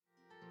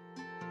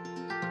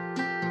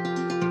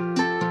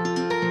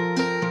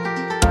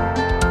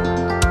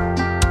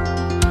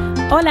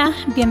Hola,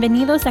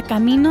 bienvenidos a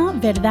Camino,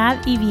 Verdad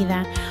y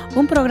Vida,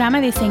 un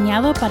programa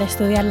diseñado para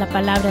estudiar la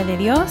palabra de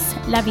Dios,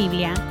 la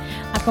Biblia.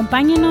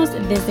 Acompáñanos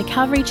desde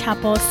Calvary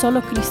Chapel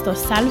Solo Cristo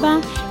Salva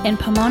en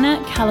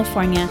Pomona,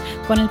 California,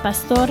 con el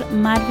pastor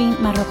Marvin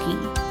Marroquín.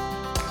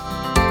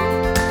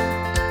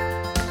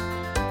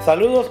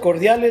 Saludos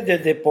cordiales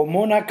desde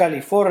Pomona,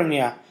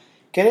 California.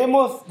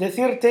 Queremos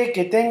decirte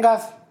que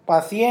tengas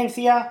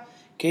paciencia,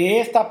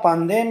 que esta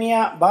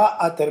pandemia va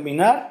a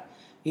terminar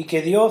y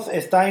que Dios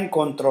está en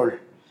control.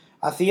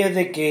 Así es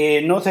de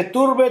que no se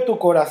turbe tu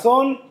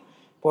corazón,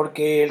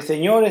 porque el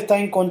Señor está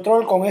en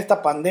control con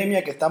esta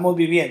pandemia que estamos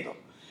viviendo.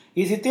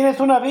 Y si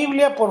tienes una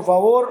Biblia, por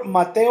favor,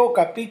 Mateo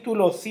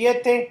capítulo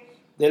 7,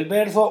 del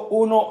verso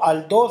 1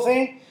 al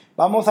 12.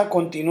 Vamos a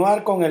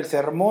continuar con el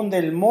Sermón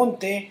del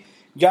Monte.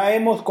 Ya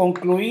hemos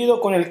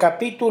concluido con el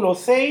capítulo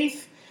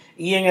 6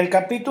 y en el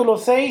capítulo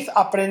 6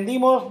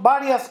 aprendimos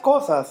varias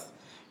cosas.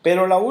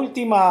 Pero la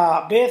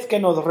última vez que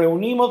nos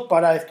reunimos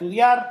para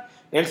estudiar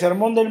el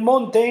Sermón del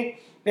Monte,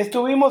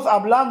 estuvimos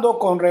hablando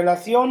con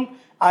relación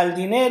al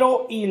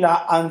dinero y la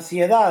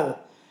ansiedad.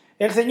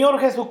 El Señor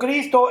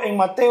Jesucristo en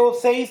Mateo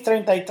 6,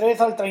 33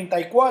 al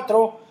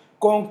 34,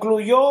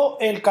 concluyó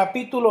el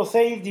capítulo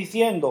 6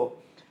 diciendo: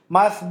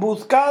 Mas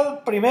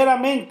buscad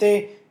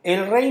primeramente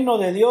el reino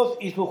de Dios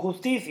y su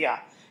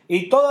justicia,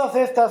 y todas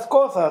estas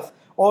cosas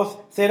os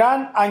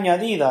serán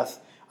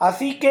añadidas.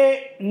 Así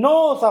que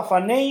no os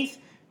afanéis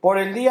por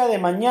el día de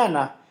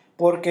mañana,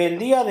 porque el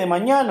día de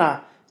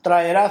mañana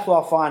traerá su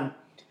afán.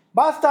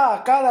 Basta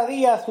a cada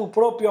día su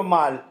propio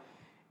mal.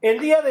 El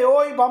día de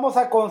hoy vamos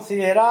a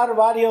considerar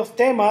varios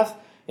temas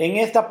en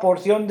esta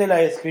porción de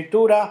la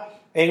Escritura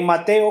en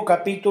Mateo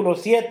capítulo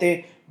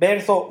 7,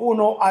 verso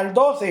 1 al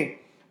 12.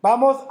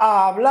 Vamos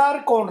a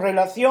hablar con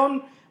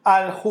relación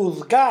al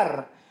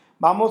juzgar.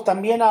 Vamos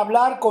también a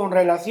hablar con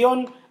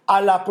relación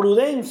a la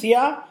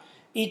prudencia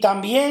y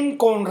también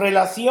con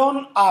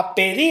relación a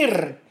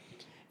pedir.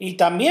 Y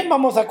también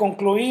vamos a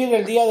concluir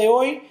el día de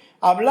hoy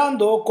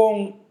hablando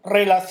con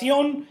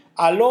relación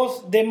a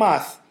los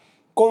demás.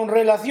 Con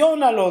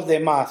relación a los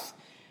demás.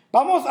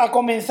 Vamos a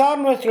comenzar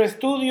nuestro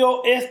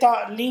estudio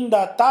esta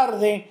linda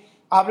tarde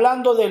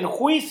hablando del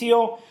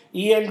juicio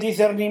y el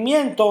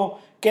discernimiento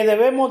que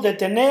debemos de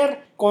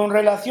tener con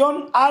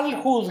relación al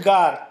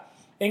juzgar.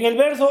 En el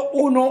verso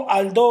 1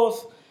 al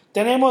 2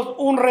 tenemos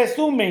un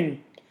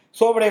resumen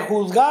sobre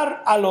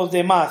juzgar a los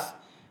demás.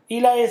 Y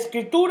la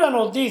Escritura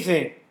nos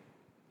dice: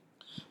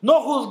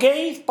 No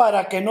juzguéis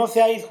para que no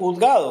seáis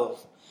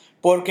juzgados,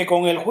 porque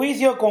con el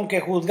juicio con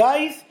que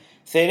juzgáis,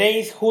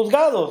 seréis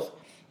juzgados,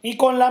 y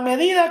con la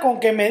medida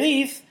con que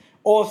medís,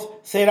 os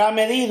será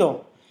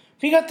medido.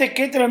 Fíjate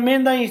qué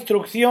tremenda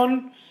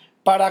instrucción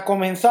para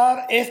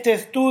comenzar este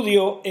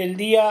estudio el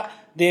día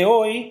de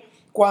hoy,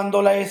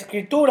 cuando la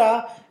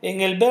Escritura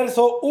en el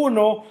verso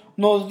 1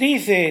 nos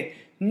dice: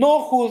 no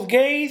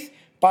juzguéis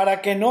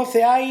para que no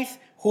seáis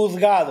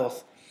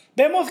juzgados.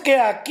 Vemos que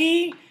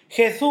aquí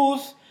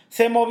Jesús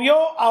se movió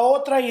a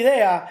otra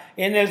idea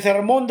en el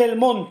Sermón del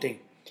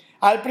Monte.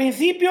 Al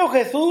principio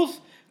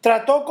Jesús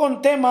trató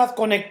con temas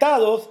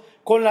conectados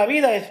con la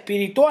vida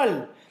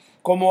espiritual,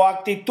 como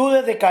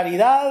actitudes de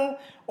caridad,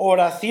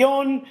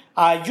 oración,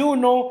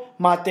 ayuno,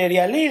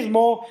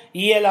 materialismo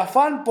y el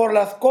afán por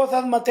las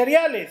cosas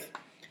materiales.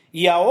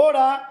 Y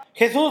ahora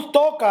Jesús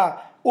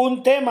toca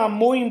un tema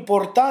muy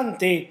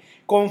importante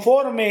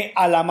conforme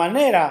a la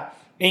manera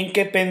en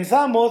que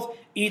pensamos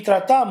y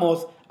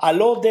tratamos a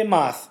los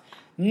demás.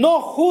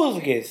 No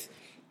juzgues.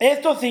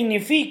 Esto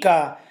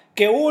significa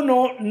que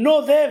uno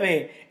no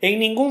debe en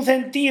ningún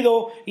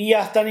sentido y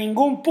hasta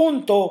ningún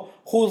punto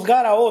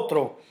juzgar a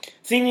otro.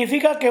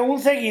 Significa que un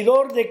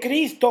seguidor de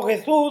Cristo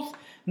Jesús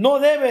no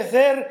debe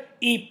ser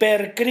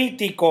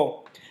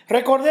hipercrítico.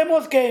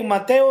 Recordemos que en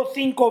Mateo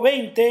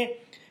 5:20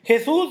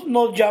 Jesús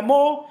nos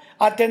llamó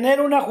a tener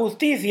una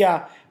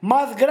justicia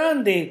más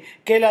grande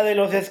que la de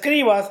los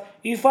escribas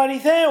y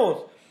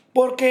fariseos,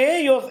 porque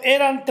ellos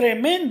eran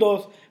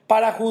tremendos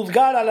para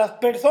juzgar a las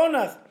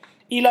personas.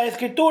 Y la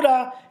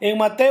Escritura en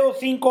Mateo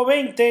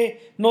 5:20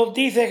 nos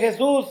dice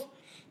Jesús: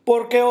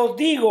 porque os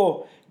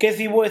digo que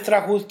si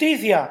vuestra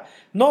justicia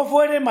no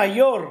fuere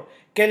mayor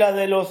que la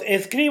de los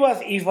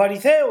escribas y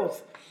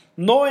fariseos,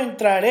 no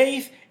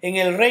entraréis en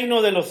el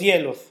reino de los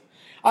cielos.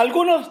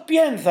 Algunos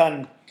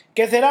piensan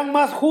que serán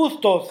más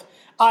justos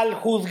al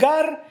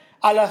juzgar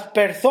a las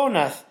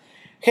personas.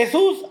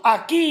 Jesús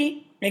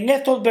aquí en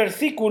estos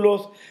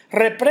versículos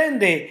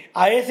reprende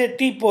a ese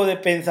tipo de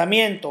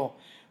pensamiento.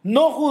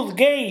 No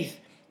juzguéis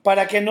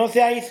para que no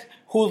seáis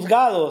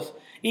juzgados.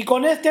 Y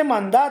con este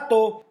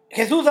mandato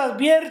Jesús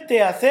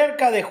advierte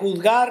acerca de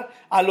juzgar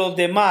a los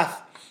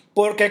demás,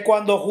 porque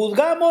cuando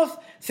juzgamos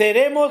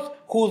seremos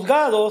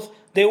juzgados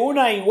de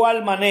una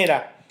igual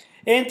manera.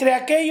 Entre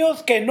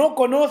aquellos que no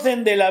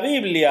conocen de la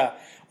Biblia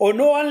o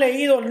no han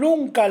leído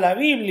nunca la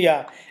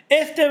Biblia,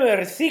 este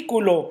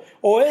versículo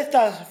o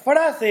estas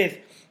frases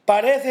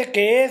parece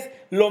que es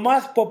lo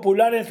más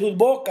popular en sus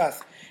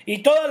bocas. Y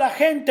toda la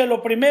gente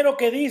lo primero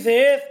que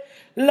dice es: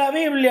 la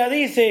Biblia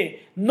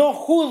dice, no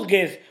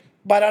juzgues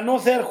para no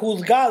ser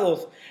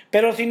juzgados.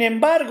 Pero sin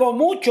embargo,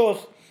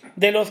 muchos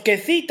de los que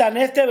citan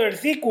este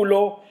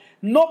versículo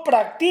no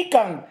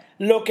practican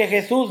lo que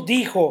Jesús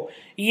dijo,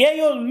 y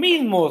ellos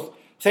mismos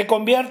se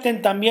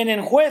convierten también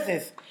en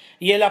jueces.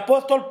 Y el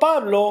apóstol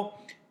Pablo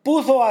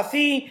puso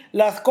así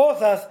las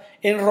cosas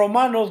en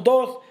Romanos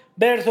 2,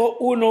 verso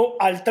 1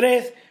 al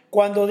 3,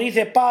 cuando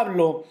dice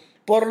Pablo: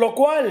 por lo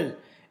cual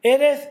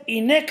eres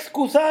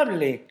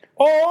inexcusable,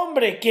 oh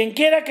hombre, quien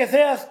quiera que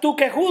seas tú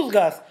que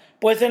juzgas,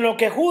 pues en lo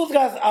que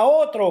juzgas a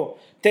otro,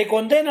 te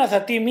condenas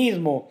a ti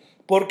mismo,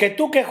 porque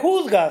tú que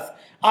juzgas,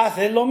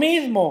 haces lo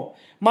mismo.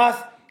 Mas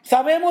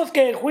sabemos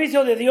que el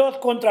juicio de Dios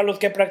contra los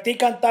que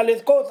practican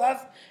tales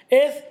cosas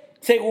es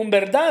según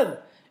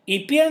verdad.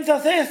 Y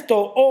piensas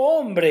esto, oh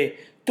hombre,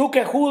 tú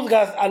que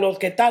juzgas a los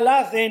que tal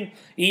hacen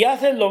y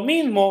haces lo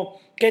mismo,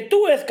 que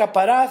tú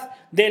escaparás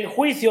del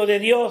juicio de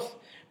Dios.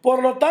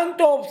 Por lo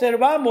tanto,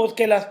 observamos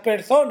que las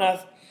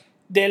personas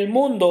del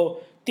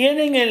mundo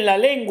tienen en la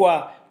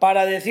lengua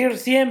para decir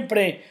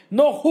siempre: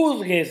 no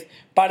juzgues,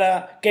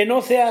 para que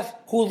no seas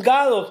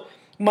juzgados.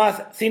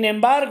 Mas, sin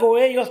embargo,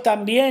 ellos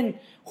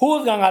también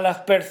juzgan a las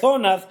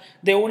personas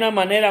de una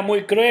manera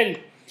muy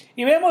cruel.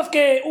 Y vemos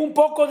que un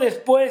poco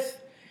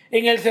después,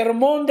 en el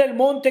Sermón del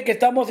Monte que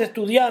estamos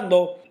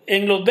estudiando,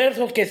 en los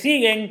versos que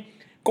siguen,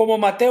 como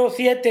Mateo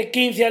 7,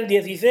 15 al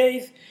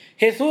 16,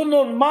 Jesús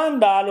nos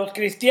manda a los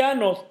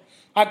cristianos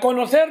a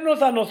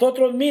conocernos a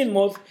nosotros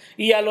mismos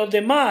y a los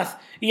demás,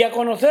 y a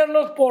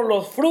conocerlos por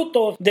los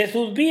frutos de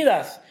sus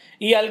vidas.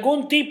 Y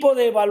algún tipo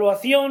de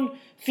evaluación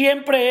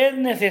siempre es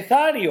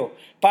necesario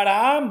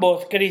para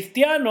ambos,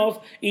 cristianos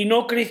y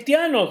no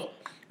cristianos.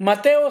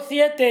 Mateo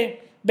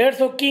 7,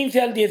 verso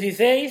 15 al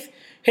 16,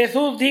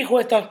 Jesús dijo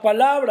estas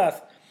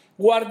palabras: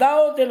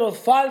 guardaos de los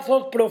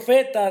falsos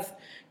profetas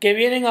que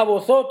vienen a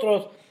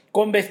vosotros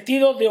con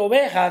vestidos de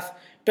ovejas,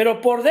 pero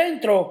por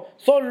dentro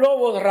son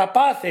lobos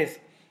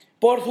rapaces.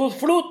 Por sus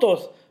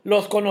frutos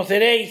los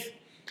conoceréis.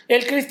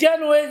 El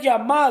cristiano es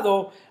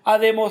llamado a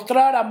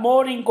demostrar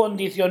amor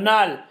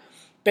incondicional,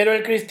 pero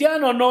el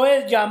cristiano no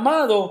es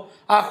llamado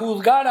a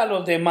juzgar a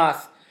los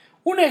demás.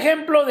 Un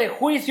ejemplo de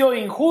juicio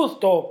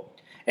injusto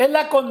es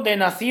la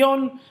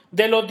condenación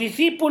de los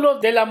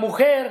discípulos de la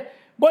mujer,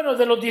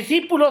 de los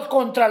discípulos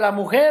contra la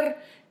mujer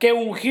que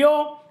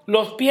ungió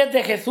los pies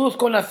de Jesús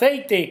con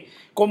aceite,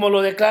 como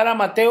lo declara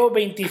Mateo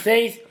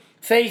 26,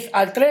 6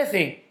 al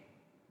 13.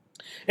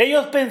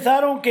 Ellos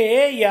pensaron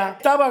que ella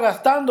estaba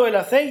gastando el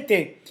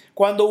aceite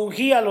cuando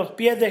ungía los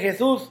pies de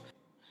Jesús.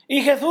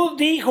 Y Jesús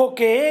dijo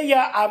que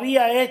ella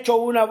había hecho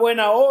una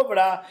buena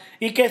obra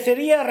y que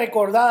sería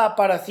recordada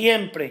para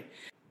siempre.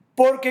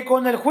 Porque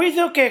con el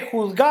juicio que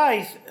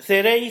juzgáis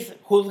seréis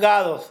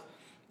juzgados.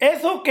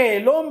 Eso que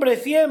el hombre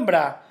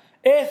siembra,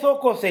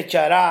 eso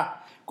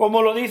cosechará.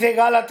 Como lo dice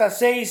Gálatas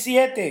 6,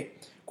 7,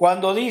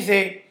 cuando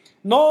dice: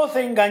 no os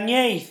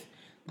engañéis,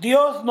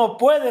 Dios no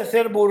puede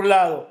ser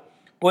burlado,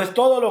 pues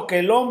todo lo que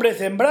el hombre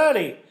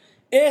sembrare,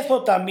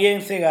 eso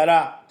también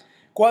segará.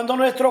 Cuando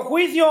nuestro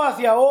juicio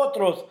hacia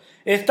otros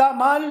está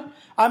mal,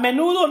 a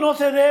menudo no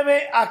se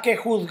debe a que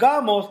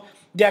juzgamos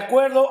de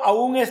acuerdo a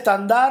un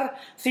estándar,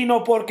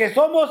 sino porque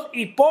somos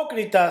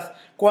hipócritas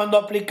cuando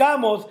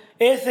aplicamos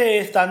ese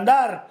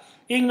estándar.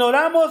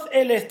 Ignoramos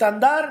el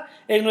estándar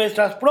en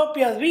nuestras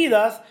propias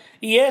vidas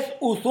y es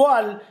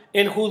usual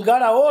el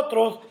juzgar a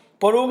otros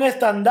por un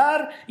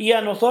estándar y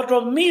a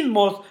nosotros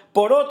mismos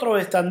por otro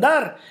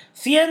estándar,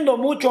 siendo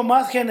mucho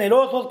más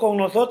generosos con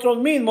nosotros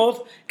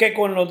mismos que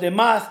con los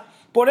demás.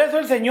 Por eso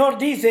el Señor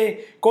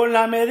dice: con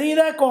la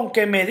medida con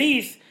que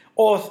medís,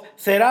 os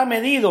será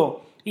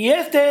medido. Y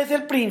este es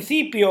el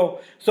principio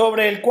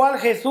sobre el cual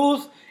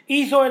Jesús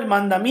hizo el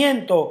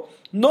mandamiento: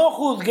 no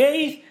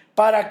juzguéis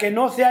para que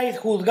no seáis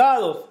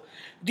juzgados.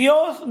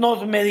 Dios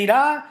nos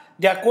medirá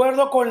de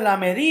acuerdo con la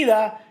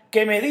medida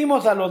que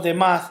medimos a los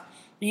demás.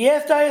 Y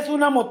esta es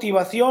una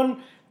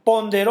motivación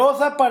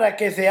ponderosa para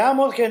que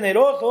seamos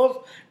generosos,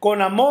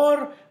 con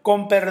amor,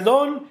 con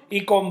perdón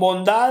y con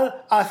bondad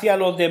hacia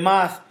los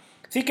demás.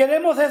 Si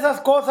queremos esas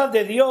cosas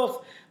de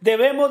Dios,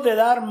 debemos de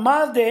dar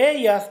más de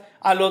ellas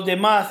a los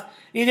demás.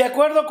 Y de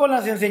acuerdo con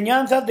las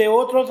enseñanzas de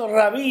otros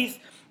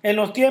rabís en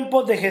los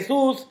tiempos de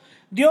Jesús,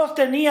 Dios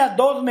tenía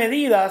dos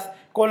medidas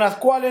con las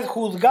cuales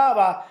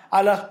juzgaba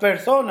a las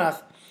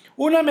personas.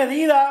 Una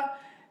medida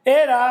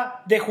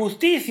era de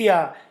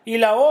justicia y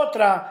la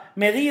otra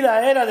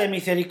medida era de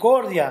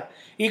misericordia.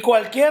 Y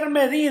cualquier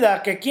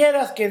medida que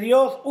quieras que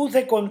Dios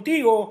use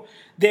contigo,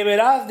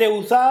 deberás de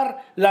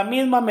usar la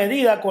misma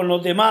medida con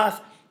los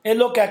demás. Es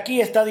lo que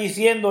aquí está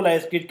diciendo la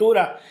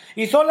Escritura.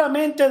 Y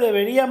solamente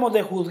deberíamos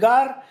de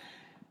juzgar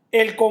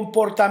el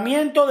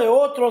comportamiento de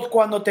otros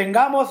cuando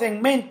tengamos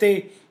en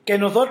mente que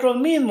nosotros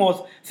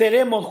mismos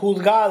seremos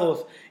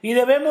juzgados, y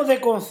debemos de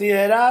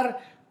considerar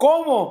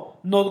cómo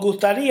nos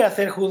gustaría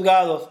ser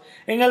juzgados.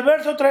 En el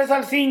verso 3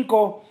 al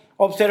 5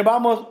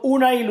 observamos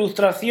una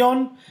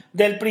ilustración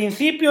del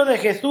principio de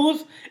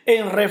Jesús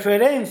en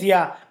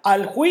referencia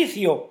al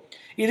juicio.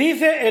 Y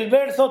dice el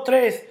verso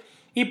 3: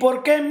 ¿y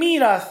por qué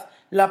miras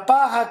la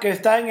paja que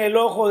está en el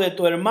ojo de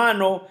tu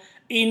hermano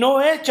y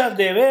no echas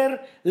de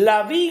ver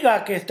la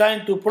viga que está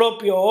en tu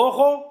propio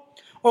ojo?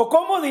 ¿O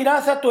cómo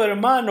dirás a tu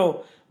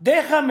hermano,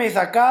 déjame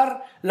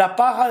sacar la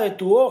paja de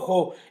tu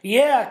ojo, y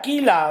he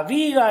aquí la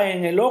viga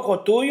en el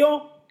ojo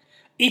tuyo?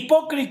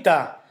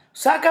 Hipócrita,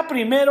 saca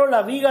primero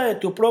la viga de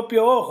tu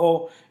propio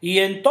ojo, y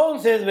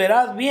entonces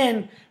verás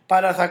bien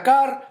para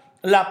sacar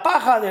la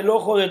paja del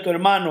ojo de tu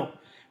hermano.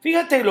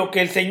 Fíjate lo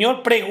que el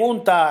Señor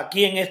pregunta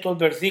aquí en estos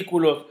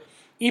versículos.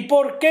 ¿Y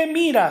por qué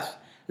miras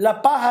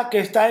la paja que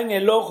está en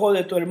el ojo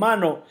de tu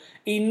hermano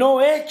y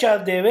no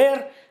echas de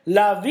ver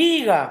la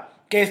viga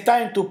que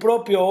está en tu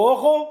propio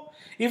ojo?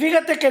 Y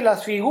fíjate que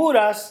las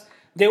figuras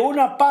de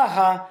una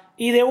paja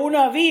y de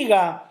una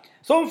viga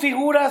son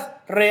figuras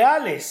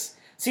reales.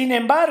 Sin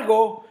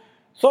embargo,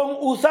 son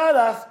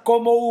usadas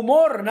como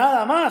humor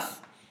nada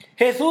más.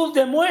 Jesús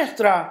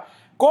demuestra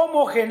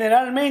cómo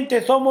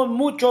generalmente somos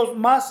muchos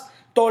más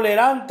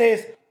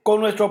tolerantes con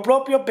nuestro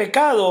propio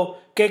pecado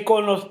que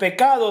con los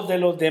pecados de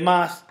los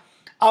demás.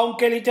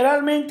 Aunque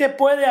literalmente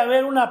puede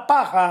haber una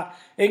paja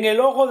en el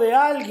ojo de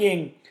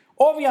alguien,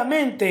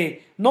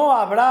 obviamente no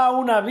habrá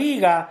una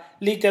viga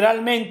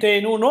literalmente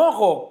en un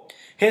ojo.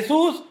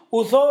 Jesús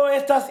usó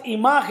estas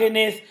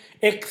imágenes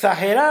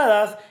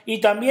exageradas y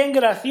también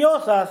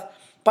graciosas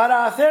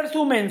para hacer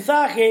su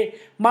mensaje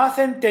más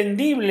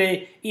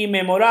entendible y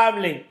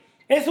memorable.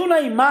 Es una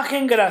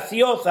imagen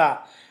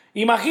graciosa.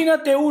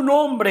 Imagínate un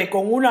hombre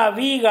con una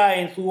viga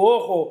en su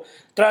ojo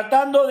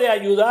tratando de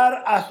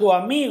ayudar a su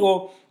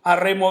amigo a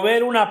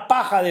remover una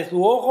paja de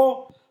su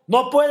ojo.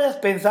 No puedes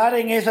pensar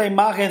en esa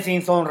imagen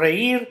sin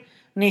sonreír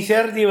ni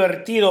ser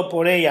divertido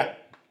por ella.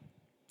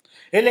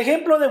 El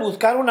ejemplo de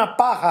buscar una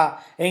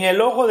paja en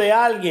el ojo de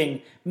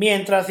alguien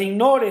mientras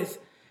ignores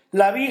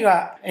la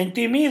viga en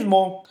ti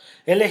mismo,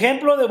 el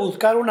ejemplo de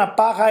buscar una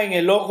paja en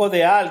el ojo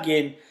de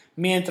alguien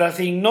mientras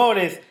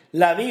ignores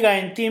la viga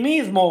en ti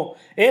mismo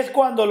es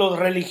cuando los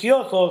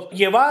religiosos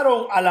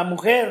llevaron a la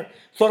mujer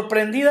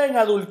sorprendida en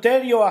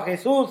adulterio a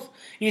Jesús,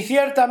 y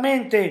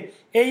ciertamente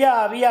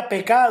ella había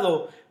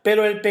pecado,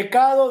 pero el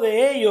pecado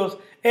de ellos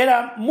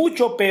era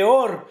mucho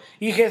peor,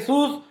 y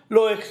Jesús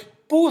lo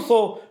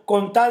expuso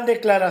con tal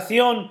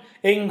declaración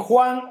en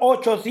Juan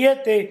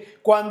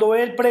 8:7, cuando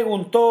él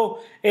preguntó: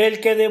 el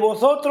que de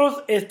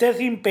vosotros esté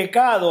sin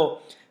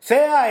pecado,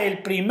 sea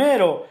el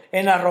primero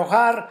en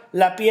arrojar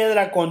la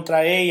piedra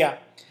contra ella.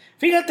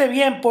 Fíjate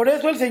bien, por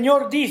eso el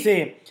Señor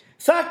dice: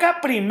 saca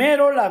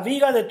primero la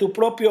viga de tu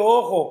propio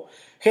ojo.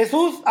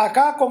 Jesús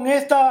acá con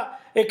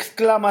esta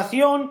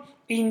exclamación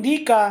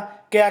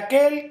indica que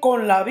aquel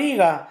con la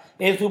viga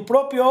en su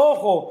propio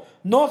ojo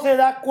no se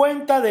da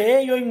cuenta de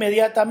ello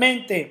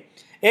inmediatamente.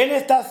 Él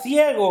está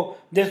ciego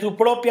de su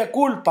propia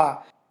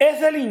culpa.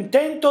 Es el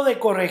intento de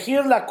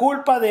corregir la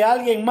culpa de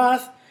alguien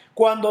más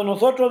cuando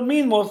nosotros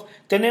mismos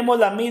tenemos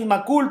la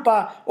misma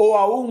culpa o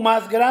aún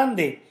más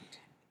grande.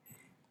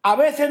 A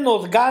veces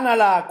nos gana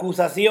la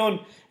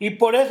acusación, y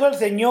por eso el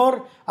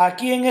Señor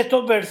aquí en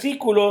estos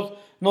versículos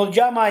nos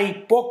llama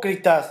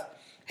hipócritas.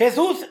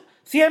 Jesús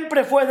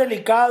siempre fue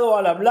delicado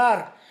al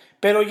hablar,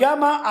 pero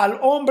llama al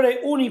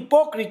hombre un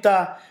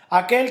hipócrita,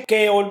 aquel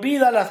que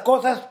olvida las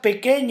cosas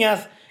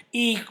pequeñas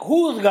y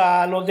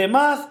juzga a los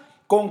demás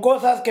con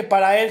cosas que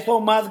para él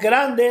son más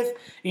grandes,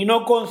 y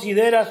no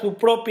considera su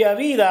propia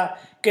vida,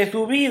 que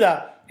su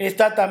vida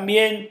está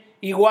también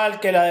igual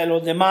que la de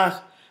los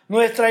demás.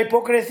 Nuestra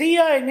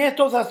hipocresía en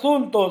estos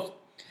asuntos,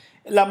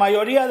 la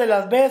mayoría de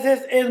las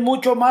veces, es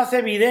mucho más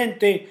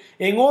evidente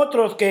en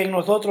otros que en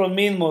nosotros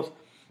mismos.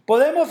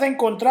 Podemos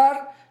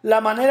encontrar la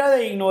manera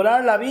de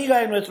ignorar la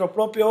viga en nuestro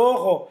propio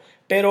ojo,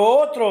 pero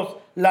otros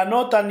la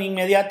notan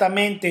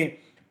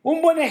inmediatamente.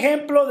 Un buen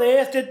ejemplo de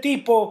este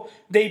tipo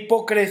de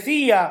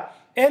hipocresía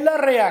es la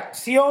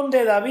reacción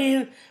de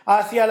David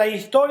hacia la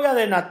historia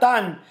de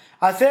Natán,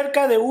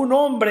 acerca de un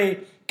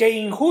hombre que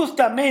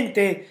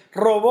injustamente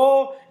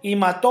robó y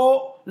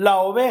mató la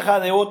oveja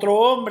de otro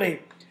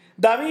hombre.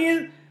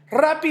 David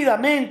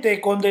rápidamente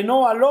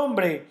condenó al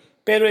hombre,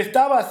 pero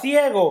estaba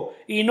ciego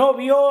y no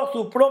vio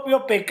su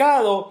propio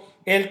pecado,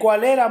 el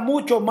cual era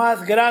mucho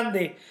más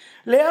grande.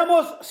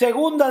 Leamos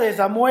 2 de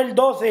Samuel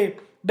 12,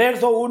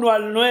 verso 1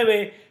 al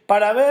 9,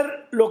 para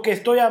ver lo que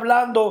estoy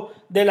hablando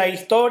de la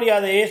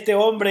historia de este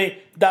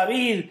hombre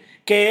David,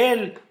 que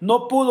él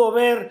no pudo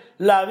ver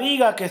la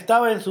viga que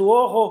estaba en su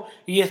ojo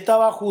y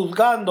estaba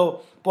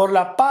juzgando por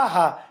la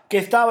paja que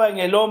estaba en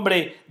el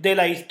hombre de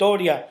la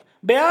historia.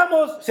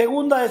 Veamos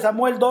 2 de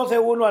Samuel 12,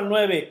 1 al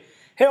 9.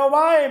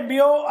 Jehová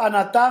envió a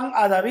Natán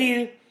a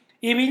David,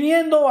 y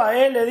viniendo a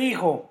él le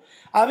dijo: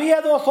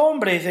 había 2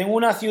 hombres en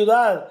una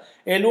ciudad,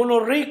 el uno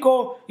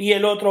rico y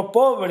el otro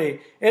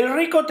pobre. El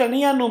rico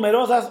tenía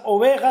numerosas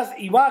ovejas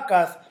y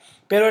vacas,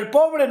 pero el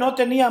pobre no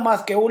tenía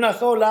más que una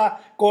sola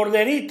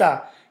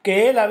corderita,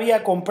 que él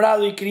había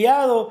comprado y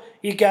criado,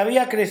 y que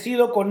había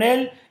crecido con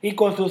él y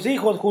con sus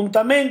hijos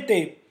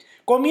juntamente,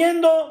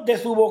 comiendo de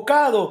su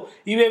bocado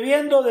y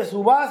bebiendo de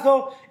su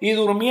vaso y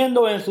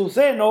durmiendo en su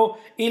seno,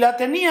 y la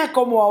tenía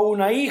como a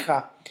una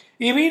hija.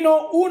 Y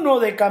vino uno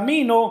de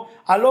camino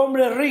al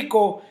hombre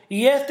rico,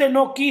 y éste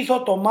no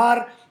quiso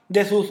tomar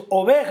de sus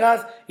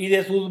ovejas y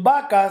de sus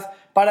vacas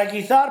para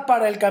guisar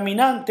para el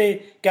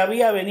caminante que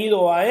había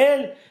venido a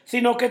él,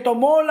 sino que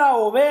tomó la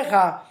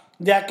oveja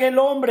de aquel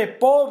hombre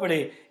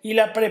pobre y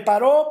la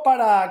preparó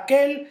para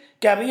aquel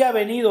que había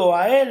venido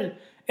a él.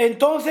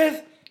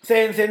 Entonces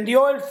se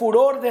encendió el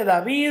furor de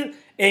David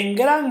en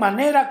gran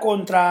manera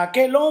contra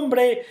aquel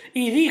hombre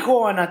y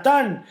dijo a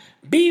Natán: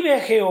 vive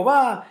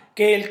Jehová,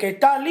 que el que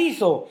tal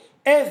hizo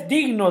es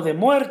digno de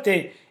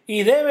muerte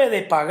y debe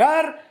de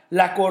pagar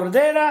la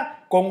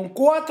cordera con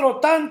 4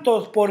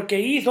 tantos porque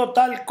hizo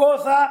tal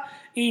cosa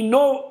y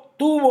no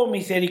tuvo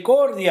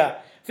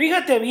misericordia.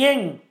 Fíjate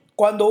bien,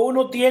 cuando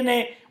uno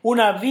tiene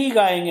una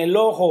viga en el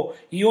ojo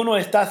y uno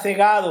está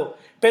cegado.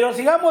 Pero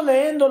sigamos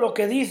leyendo lo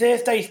que dice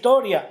esta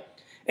historia.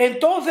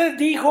 Entonces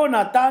dijo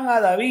Natán a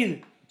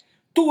David: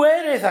 tú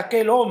eres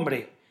aquel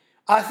hombre.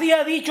 Así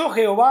ha dicho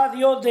Jehová,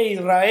 Dios de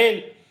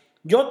Israel: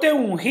 yo te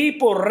ungí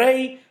por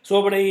rey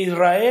sobre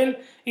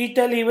Israel y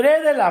te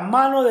libré de la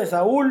mano de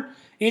Saúl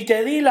y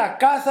te di la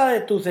casa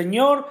de tu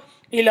señor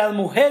y las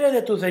mujeres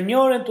de tu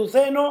señor en tu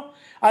seno.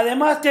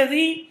 Además te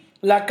di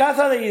la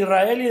casa de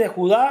Israel y de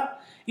Judá.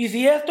 Y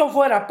si esto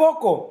fuera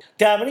poco,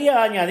 te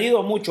habría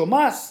añadido mucho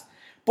más.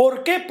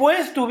 ¿Por qué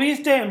pues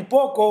tuviste en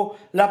poco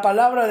la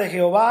palabra de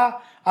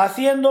Jehová,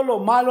 haciendo lo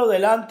malo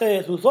delante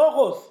de sus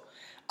ojos?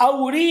 A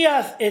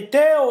Urías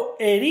Eteo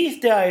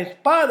heriste a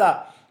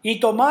espada y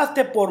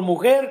tomaste por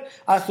mujer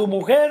a su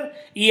mujer,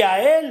 y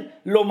a él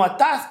lo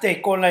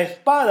mataste con la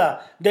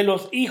espada de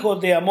los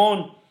hijos de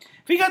Amón.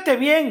 Fíjate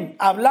bien,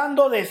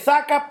 hablando de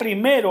saca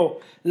primero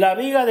la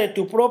viga de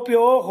tu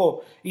propio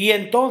ojo, y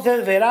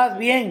entonces verás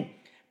bien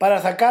para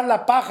sacar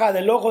la paja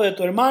del ojo de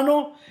tu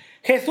hermano.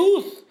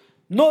 Jesús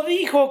no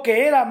dijo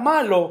que era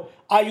malo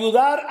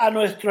ayudar a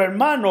nuestro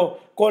hermano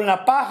con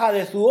la paja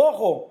de su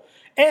ojo.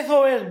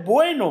 Eso es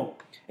bueno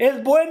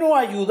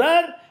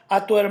ayudar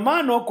a tu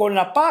hermano con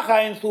la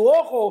paja en su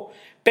ojo,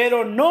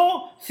 pero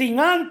no sin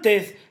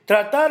antes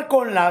tratar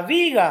con la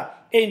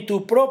viga en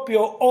tu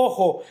propio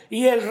ojo.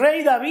 Y el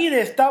rey David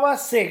estaba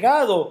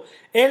cegado.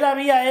 Él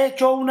había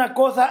hecho una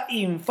cosa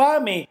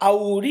infame. A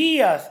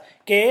Urías,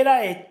 que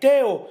era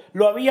eteo,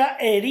 lo había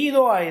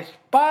herido a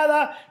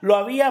espada, lo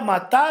había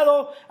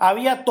matado,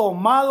 había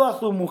tomado a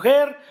su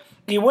mujer.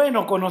 Y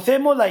bueno,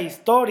 conocemos la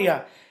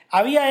historia.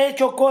 Había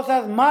hecho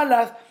cosas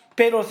malas,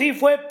 pero sí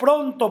fue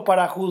pronto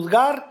para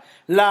juzgar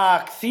la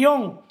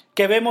acción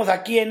que vemos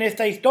aquí en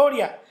esta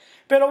historia.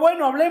 Pero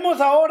bueno, hablemos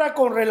ahora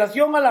con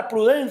relación a la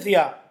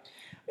prudencia.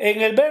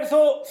 En el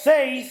verso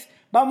 6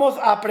 vamos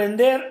a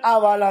aprender a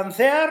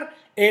balancear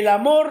el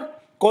amor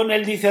con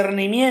el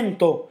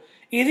discernimiento.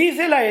 Y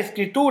dice la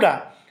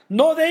Escritura: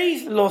 no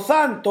deis lo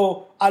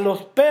santo a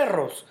los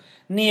perros,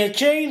 ni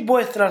echéis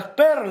vuestras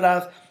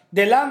perlas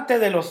delante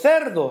de los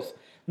cerdos,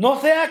 no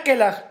sea que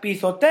las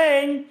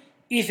pisoteen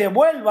y se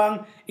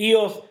vuelvan y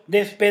os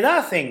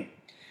despedacen.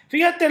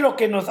 Fíjate lo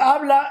que nos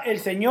habla el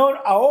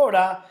Señor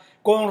ahora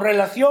con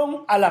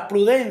relación a la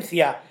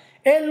prudencia.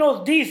 Él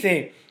nos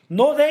dice: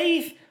 no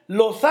deis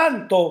lo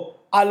santo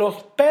a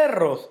los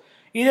perros.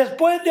 Y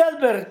después de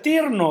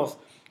advertirnos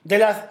de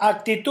las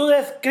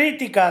actitudes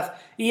críticas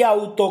y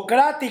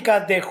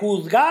autocráticas de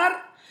juzgar,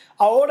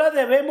 ahora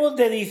debemos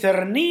de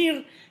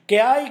discernir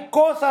que hay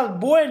cosas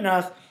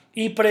buenas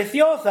y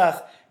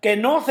preciosas que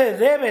no se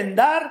deben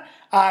dar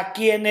a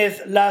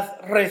quienes las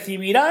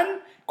recibirán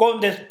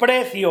con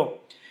desprecio.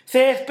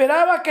 Se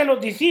esperaba que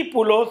los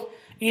discípulos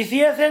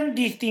hiciesen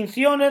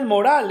distinciones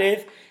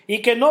morales y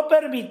que no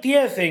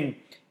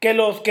permitiesen que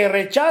los que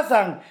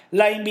rechazan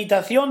la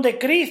invitación de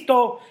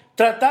Cristo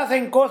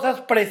tratasen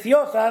cosas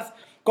preciosas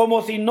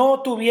como si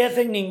no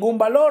tuviesen ningún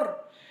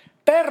valor.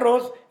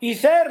 Perros y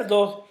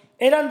cerdos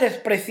eran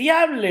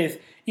despreciables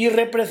y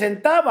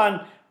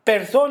representaban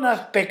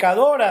personas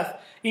pecadoras,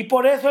 y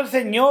por eso el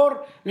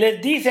Señor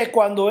les dice,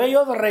 cuando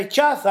ellos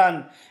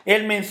rechazan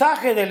el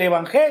mensaje del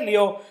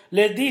Evangelio,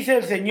 les dice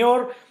el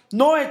Señor: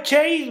 no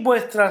echéis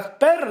vuestras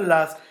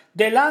perlas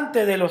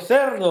delante de los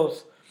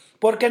cerdos,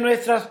 porque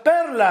nuestras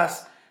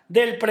perlas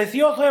del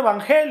precioso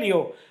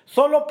Evangelio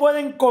solo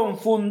pueden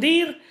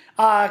confundir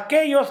a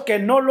aquellos que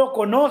no lo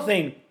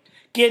conocen,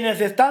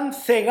 quienes están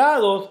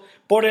cegados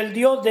por el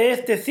Dios de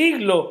este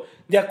siglo,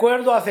 de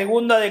acuerdo a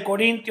 2 de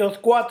Corintios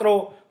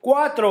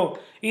 4:4,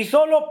 y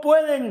solo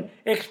pueden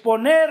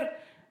exponer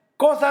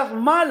cosas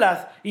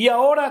malas. Y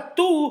ahora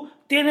tú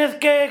tienes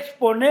que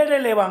exponer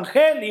el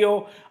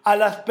Evangelio a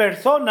las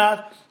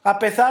personas a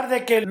pesar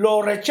de que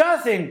lo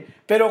rechacen.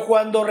 Pero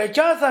cuando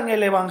rechazan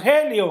el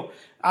Evangelio,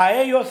 a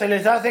ellos se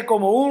les hace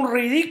como un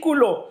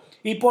ridículo.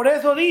 Y por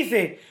eso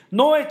dice: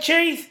 no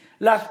echéis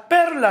las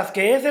perlas,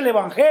 que es el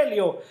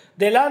Evangelio,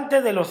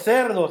 delante de los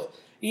cerdos.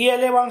 Y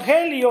el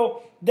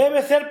Evangelio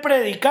debe ser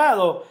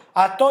predicado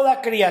a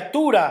toda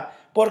criatura,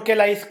 porque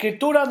la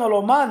Escritura nos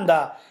lo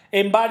manda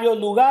en varios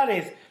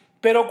lugares.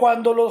 Pero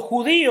cuando los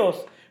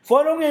judíos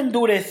fueron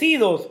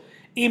endurecidos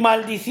y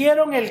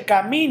maldicieron el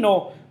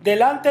camino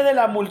delante de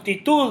la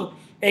multitud,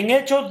 en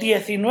Hechos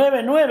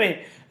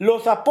 19:9,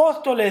 los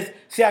apóstoles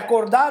se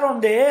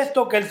acordaron de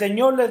esto que el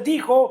Señor les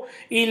dijo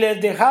y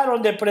les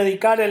dejaron de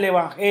predicar el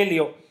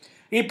Evangelio.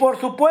 Y por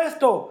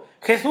supuesto,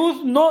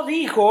 Jesús no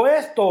dijo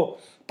esto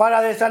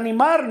para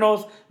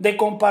desanimarnos de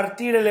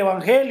compartir el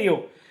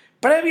Evangelio.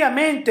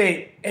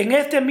 Previamente, en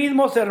este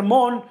mismo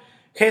sermón,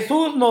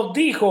 Jesús nos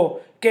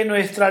dijo que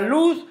nuestra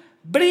luz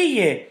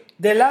brille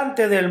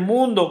delante del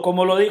mundo,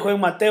 como lo dijo en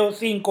Mateo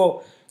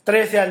 5,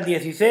 13 al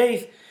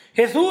 16.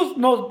 Jesús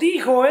nos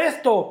dijo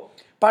esto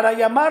para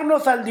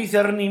llamarnos al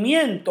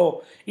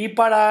discernimiento y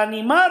para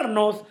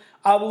animarnos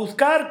a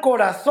buscar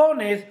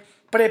corazones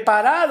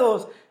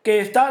preparados que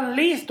están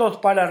listos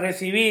para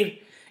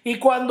recibir. Y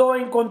cuando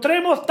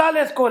encontremos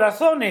tales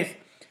corazones,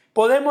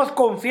 podemos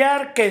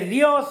confiar que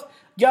Dios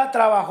ya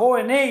trabajó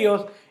en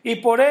ellos, y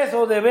por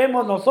eso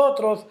debemos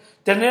nosotros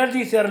tener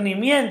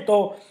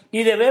discernimiento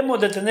y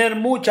debemos de tener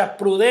mucha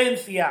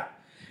prudencia.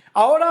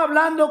 Ahora,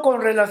 hablando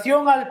con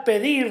relación al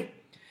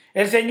pedir,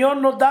 el Señor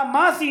nos da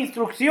más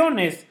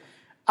instrucciones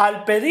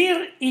al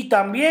pedir y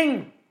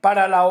también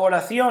para la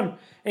oración.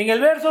 En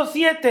el verso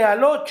 7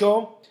 al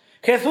 8,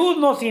 Jesús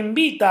nos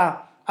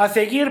invita a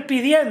seguir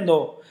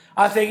pidiendo,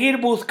 a seguir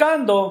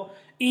buscando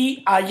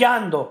y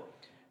hallando.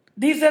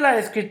 Dice la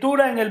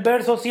Escritura en el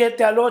verso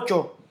 7 al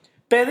 8: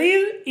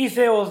 pedid y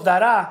se os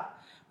dará,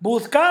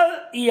 buscad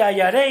y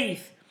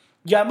hallaréis,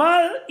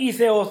 llamad y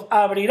se os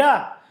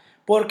abrirá,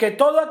 porque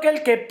todo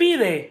aquel que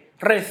pide,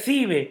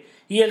 recibe,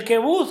 y el que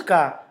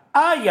busca,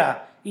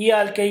 halla, y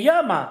al que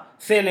llama,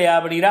 se le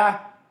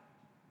abrirá.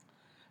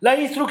 La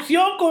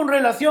instrucción con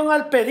relación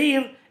al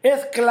pedir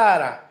es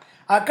clara.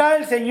 Acá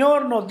el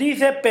Señor nos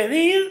dice: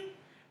 pedid,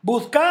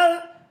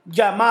 buscad,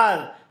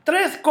 llamad.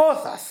 3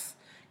 cosas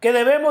que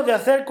debemos de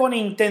hacer con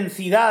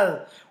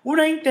intensidad.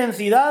 Una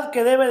intensidad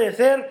que debe de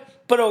ser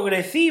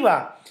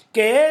progresiva,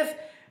 que es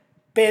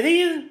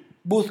pedir,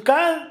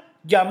 buscar,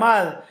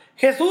 llamar.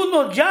 Jesús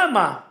nos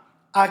llama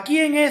aquí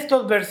en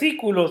estos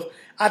versículos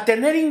a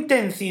tener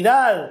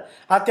intensidad,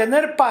 a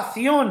tener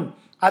pasión,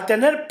 a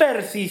tener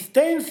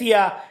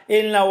persistencia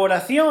en la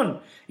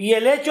oración. Y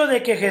el hecho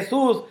de que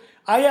Jesús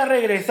haya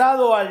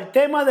regresado al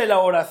tema de la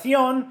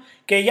oración,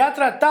 que ya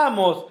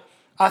tratamos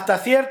hasta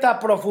cierta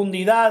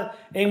profundidad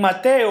en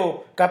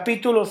Mateo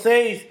capítulo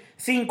 6,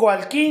 5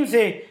 al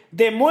 15,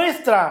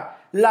 demuestra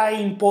la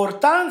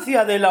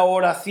importancia de la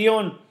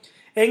oración.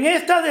 En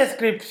esta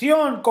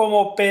descripción,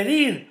 como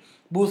pedir,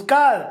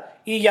 buscar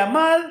y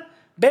llamar,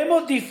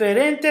 vemos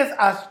diferentes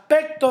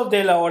aspectos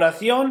de la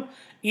oración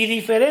y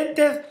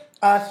diferentes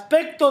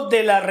aspectos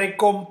de la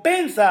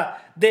recompensa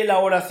de la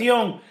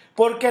oración,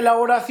 porque la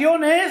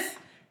oración es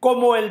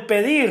como el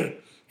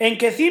pedir, en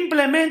que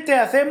simplemente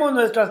hacemos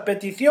nuestras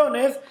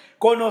peticiones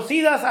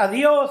conocidas a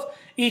Dios,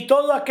 y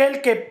todo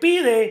aquel que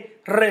pide,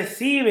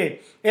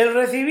 recibe. El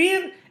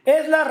recibir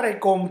es la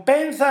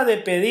recompensa de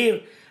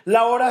pedir.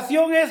 La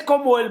oración es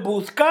como el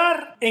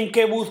buscar, en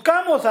que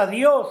buscamos a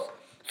Dios,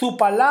 su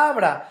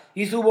palabra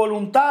y su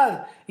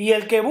voluntad, y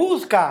el que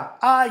busca,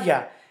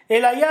 halla.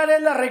 El hallar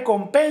es la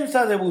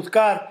recompensa de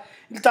buscar.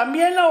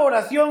 También la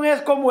oración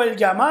es como el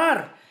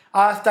llamar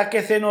hasta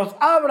que se nos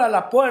abra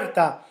la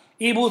puerta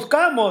y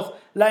buscamos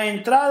la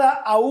entrada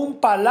a un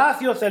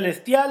palacio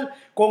celestial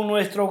con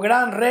nuestro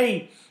gran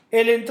Rey.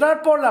 El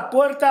entrar por la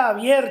puerta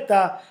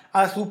abierta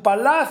a su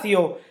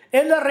palacio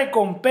es la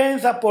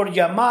recompensa por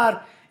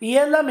llamar, y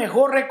es la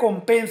mejor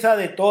recompensa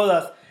de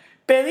todas.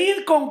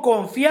 Pedid con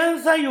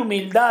confianza y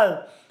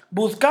humildad,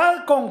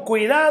 buscad con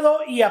cuidado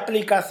y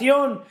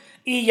aplicación,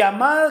 y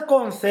llamad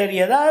con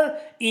seriedad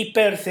y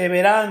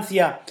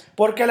perseverancia,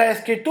 porque la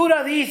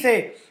Escritura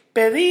dice: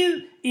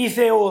 pedid y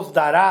se os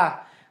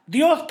dará.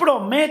 Dios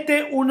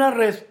promete una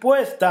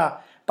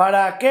respuesta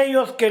para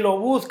aquellos que lo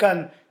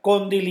buscan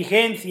con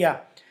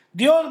diligencia.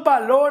 Dios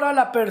valora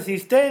la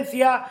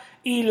persistencia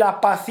y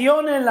la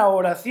pasión en la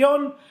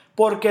oración,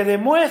 porque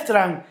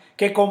demuestran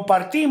que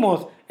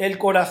compartimos el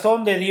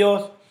corazón de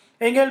Dios.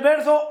 En el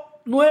verso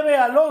 9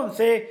 al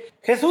 11,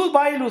 Jesús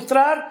va a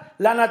ilustrar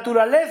la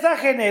naturaleza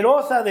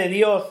generosa de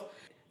Dios.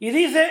 Y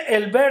dice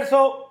el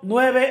verso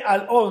 9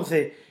 al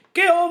 11: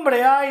 ¿qué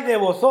hombre hay de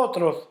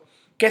vosotros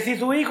que si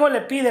su hijo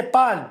le pide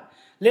pan,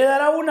 le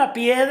dará una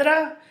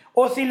piedra?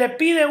 ¿O si le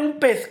pide un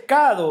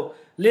pescado,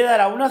 le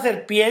dará una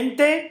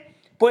serpiente?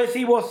 Pues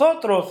si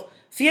vosotros,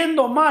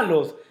 siendo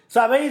malos,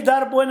 sabéis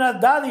dar buenas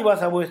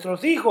dádivas a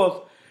vuestros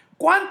hijos,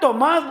 ¿cuánto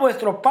más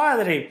vuestro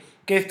Padre,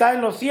 que está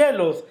en los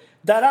cielos,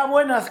 dará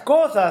buenas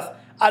cosas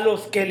a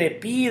los que le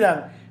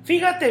pidan?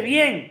 Fíjate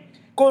bien,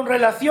 con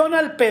relación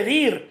al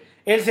pedir,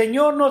 el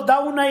Señor nos da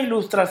una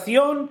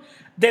ilustración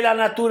de la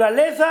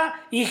naturaleza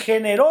y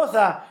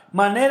generosa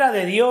manera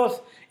de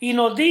Dios, y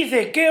nos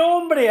dice: ¿qué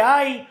hombre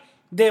hay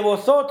de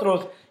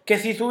vosotros que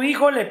si su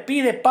hijo le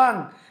pide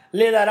pan,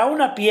 le dará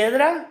una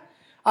piedra?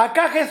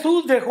 Acá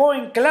Jesús dejó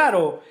en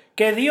claro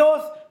que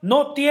Dios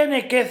no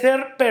tiene que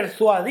ser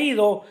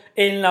persuadido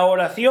en la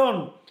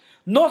oración.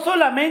 No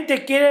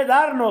solamente quiere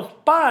darnos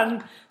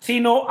pan,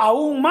 sino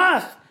aún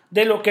más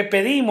de lo que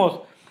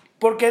pedimos.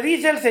 Porque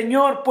dice el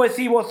Señor: pues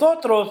si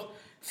vosotros,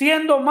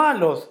 siendo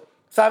malos,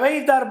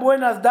 sabéis dar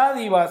buenas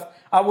dádivas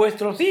a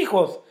vuestros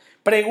hijos,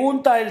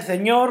 pregunta el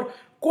Señor,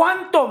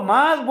 ¿cuánto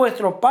más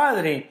vuestro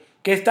Padre,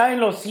 que está en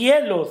los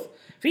cielos?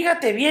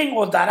 Fíjate bien,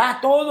 os dará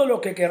todo lo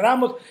que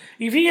querramos.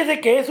 Y fíjese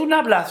que es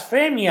una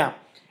blasfemia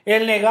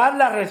el negar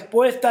la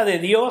respuesta de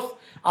Dios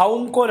a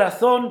un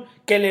corazón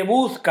que le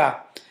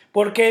busca.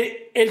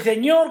 Porque el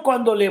Señor,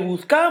 cuando le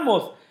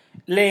buscamos,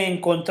 le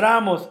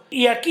encontramos.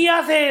 Y aquí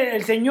hace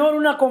el Señor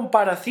una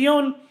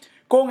comparación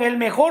con el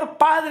mejor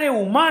padre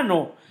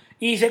humano.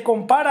 Y se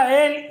compara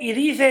a él y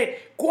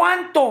dice,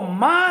 cuánto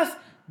más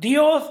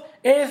Dios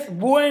es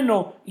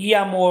bueno y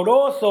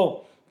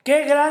amoroso.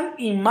 Qué gran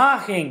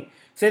imagen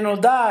se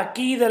nos da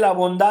aquí de la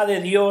bondad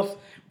de Dios.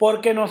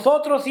 Porque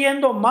nosotros,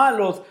 siendo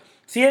malos,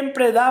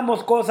 siempre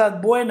damos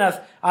cosas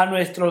buenas a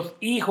nuestros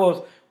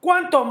hijos.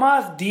 Cuánto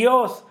más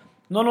Dios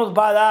no nos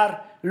va a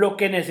dar lo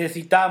que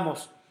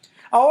necesitamos.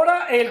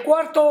 Ahora, el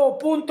cuarto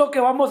punto que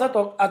vamos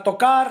a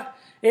tocar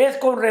es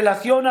con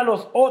relación a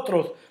los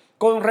otros,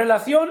 con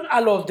relación a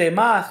los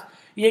demás.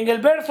 Y en el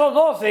verso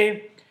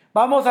 12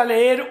 vamos a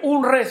leer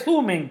un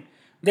resumen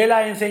de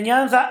la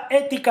enseñanza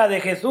ética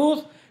de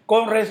Jesús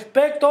con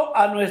respecto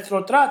a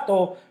nuestro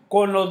trato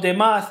con los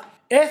demás.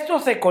 Esto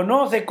se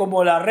conoce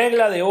como la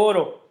regla de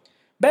oro.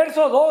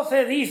 Verso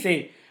 12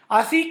 dice,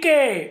 así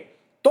que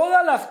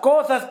todas las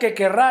cosas que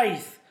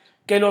querráis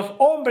que los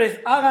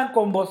hombres hagan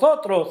con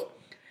vosotros,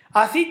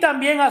 así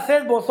también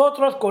haced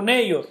vosotros con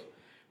ellos,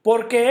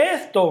 porque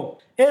esto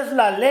es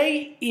la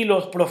ley y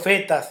los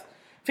profetas.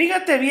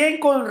 Fíjate bien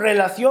con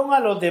relación a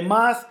los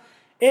demás,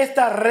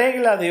 esta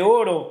regla de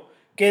oro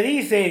que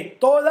dice,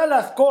 todas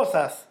las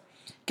cosas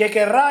que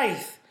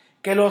querráis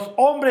que los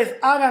hombres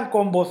hagan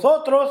con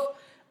vosotros,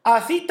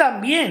 así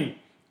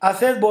también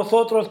haced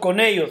vosotros con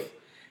ellos.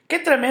 Qué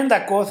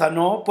tremenda cosa,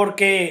 ¿no?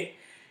 Porque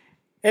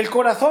el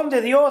corazón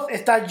de Dios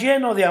está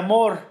lleno de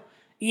amor,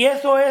 y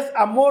eso es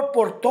amor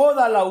por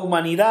toda la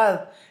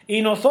humanidad.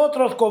 Y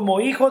nosotros,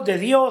 como hijos de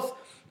Dios,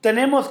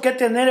 tenemos que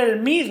tener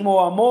el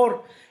mismo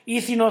amor.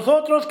 Y si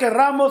nosotros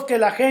querramos que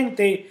la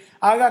gente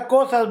haga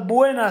cosas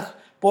buenas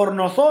por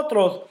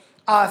nosotros,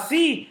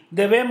 así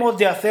debemos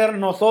de hacer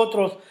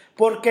nosotros.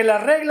 Porque la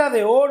regla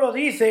de oro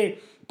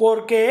dice,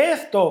 porque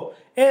esto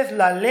es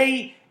la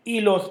ley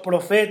y los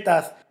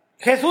profetas.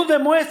 Jesús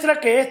demuestra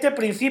que este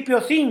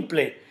principio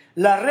simple,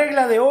 la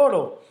regla de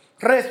oro,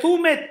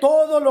 resume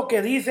todo lo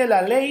que dice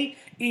la ley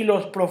y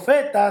los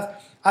profetas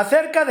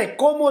acerca de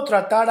cómo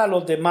tratar a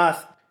los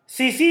demás.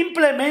 Si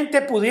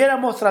simplemente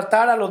pudiéramos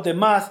tratar a los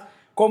demás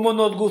como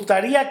nos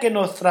gustaría que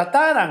nos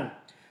trataran,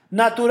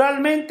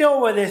 naturalmente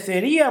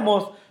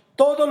obedeceríamos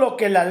todo lo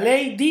que la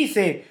ley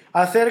dice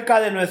acerca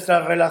de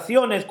nuestras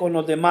relaciones con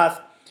los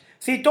demás.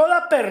 Si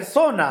toda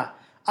persona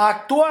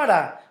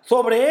actuara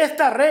sobre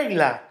esta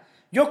regla,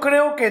 yo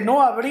creo que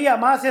no habría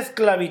más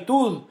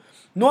esclavitud,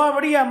 no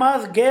habría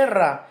más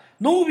guerra,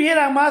 no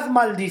hubiera más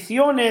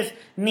maldiciones,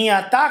 ni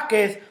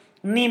ataques,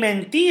 ni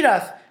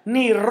mentiras,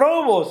 ni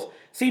robos,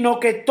 sino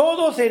que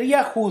todo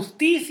sería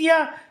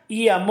justicia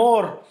y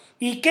amor.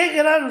 Y qué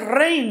gran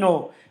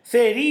reino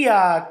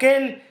sería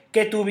aquel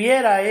que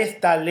tuviera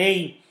esta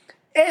ley.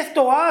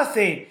 Esto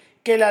hace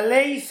que la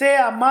ley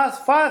sea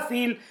más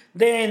fácil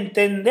de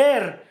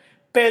entender,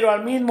 pero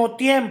al mismo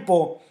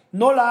tiempo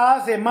no la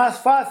hace más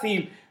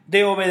fácil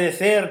de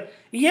obedecer.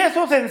 Y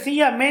eso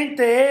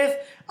sencillamente es,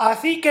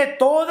 así que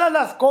todas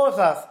las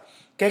cosas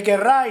que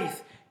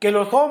querráis que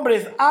los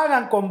hombres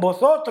hagan con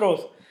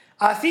vosotros,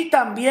 así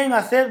también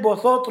haced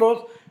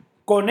vosotros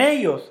con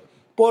ellos,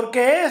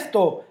 porque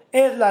esto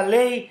es la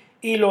ley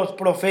y los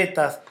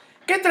profetas.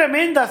 Qué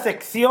tremenda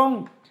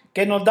sección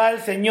que nos da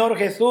el Señor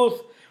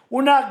Jesús,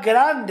 una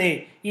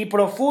grande y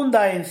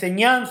profunda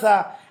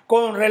enseñanza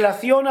con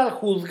relación al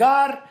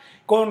juzgar,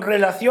 con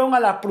relación a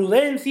la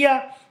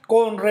prudencia,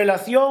 con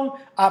relación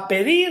a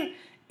pedir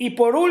y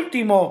por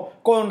último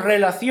con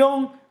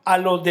relación a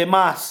los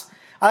demás.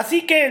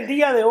 Así que el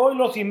día de hoy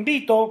los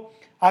invito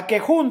a que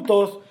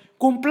juntos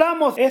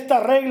cumplamos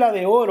esta regla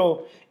de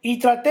oro y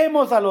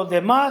tratemos a los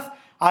demás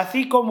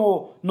así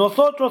como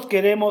nosotros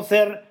queremos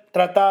ser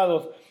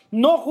tratados.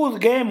 No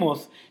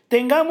juzguemos,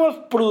 tengamos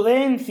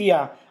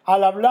prudencia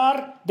al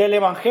hablar del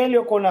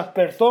evangelio con las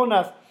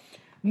personas.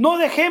 No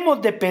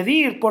dejemos de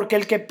pedir, porque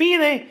el que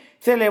pide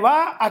se le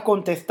va a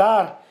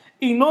contestar.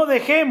 Y no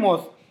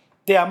dejemos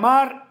de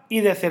amar y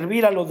de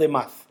servir a los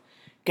demás.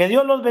 Que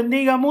Dios los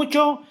bendiga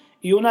mucho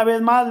y una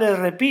vez más les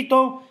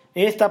repito,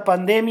 esta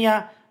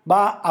pandemia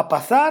va a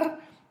pasar.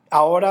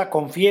 Ahora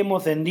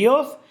confiemos en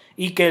Dios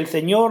y que el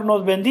Señor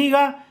nos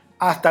bendiga.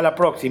 Hasta la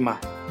próxima.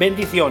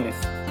 Bendiciones.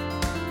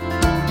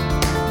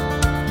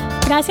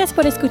 Gracias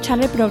por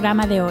escuchar el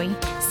programa de hoy.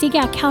 Sigue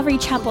a Calvary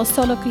Chapel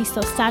Solo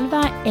Cristo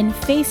Salva en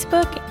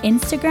Facebook,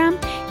 Instagram,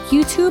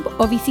 YouTube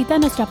o visita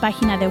nuestra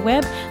página de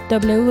web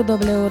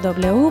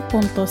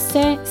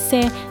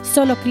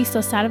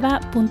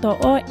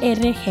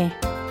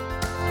www.ccSoloCristoSalva.org.